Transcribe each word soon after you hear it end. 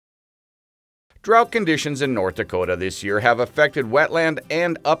Drought conditions in North Dakota this year have affected wetland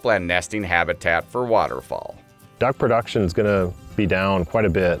and upland nesting habitat for waterfowl. Duck production is going to be down quite a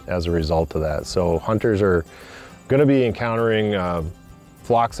bit as a result of that. So hunters are going to be encountering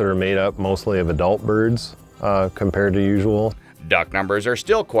flocks that are made up mostly of adult birds compared to usual. Duck numbers are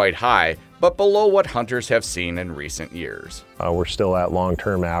still quite high, but below what hunters have seen in recent years. We're still at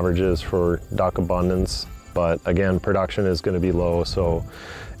long-term averages for duck abundance, but again, production is going to be low. So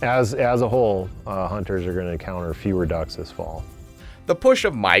as a whole, hunters are going to encounter fewer ducks this fall. The push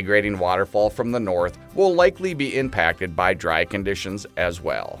of migrating waterfowl from the north will likely be impacted by dry conditions as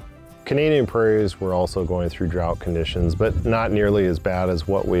well. Canadian prairies were also going through drought conditions, but not nearly as bad as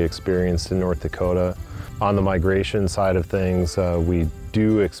what we experienced in North Dakota. On the migration side of things, we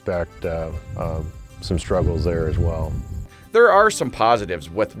do expect some struggles there as well. There are some positives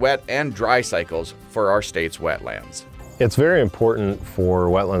with wet and dry cycles for our state's wetlands. It's very important for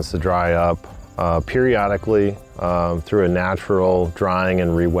wetlands to dry up periodically through a natural drying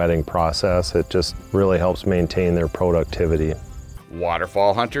and re-wetting process. It just really helps maintain their productivity.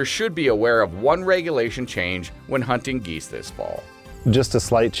 Waterfowl hunters should be aware of one regulation change when hunting geese this fall. Just a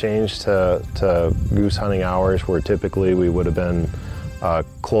slight change to goose hunting hours, where typically we would have been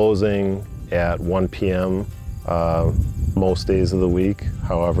closing at 1 p.m. Most days of the week.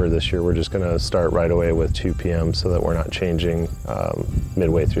 However, this year we're just going to start right away with 2 p.m. so that we're not changing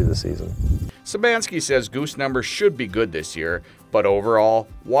midway through the season. Sabansky says goose numbers should be good this year, but overall,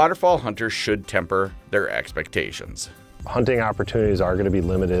 waterfowl hunters should temper their expectations. Hunting opportunities are going to be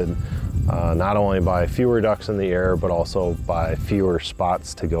limited, not only by fewer ducks in the air, but also by fewer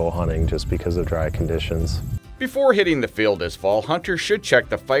spots to go hunting just because of dry conditions. Before hitting the field this fall, hunters should check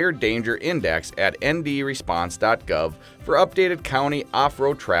the Fire Danger Index at ndresponse.gov for updated county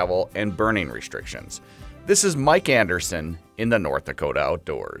off-road travel and burning restrictions. This is Mike Anderson in the North Dakota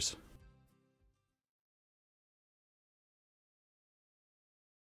Outdoors.